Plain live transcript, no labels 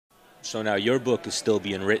So now your book is still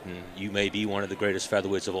being written. You may be one of the greatest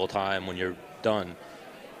featherweights of all time when you're done.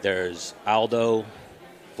 There's Aldo,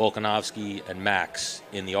 Volkanovski, and Max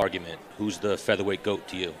in the argument. Who's the featherweight GOAT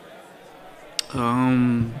to you?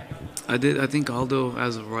 Um, I think Aldo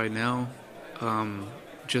as of right now,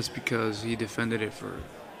 just because he defended it for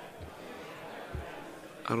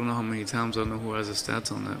I don't know how many times. I don't know who has the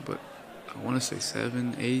stats on that, but I want to say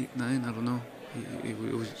 7, 8, 9. I don't know.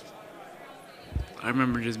 It was. I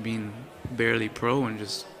remember just being barely pro and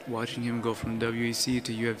just watching him go from WEC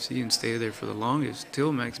to UFC and stay there for the longest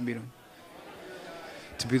till Max beat him.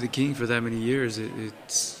 To be the king for that many years,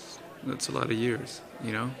 that's a lot of years,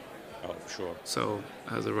 you know. Oh, for sure. So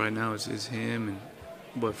as of right now, it's him,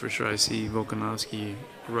 but for sure I see Volkanovski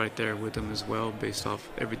right there with him as well, based off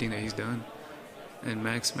everything that he's done. And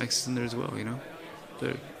Max is in there as well, you know.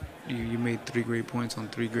 There, you made 3 great points on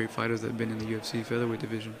 3 great fighters that have been in the UFC featherweight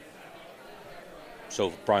division.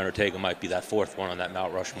 So Brian Ortega might be that fourth one on that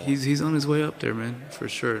Mount Rushmore. He's on his way up there, man, for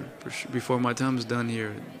sure. For sure. Before my time is done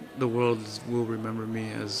here, the world will remember me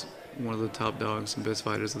as one of the top dogs and best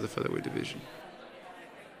fighters of the featherweight division.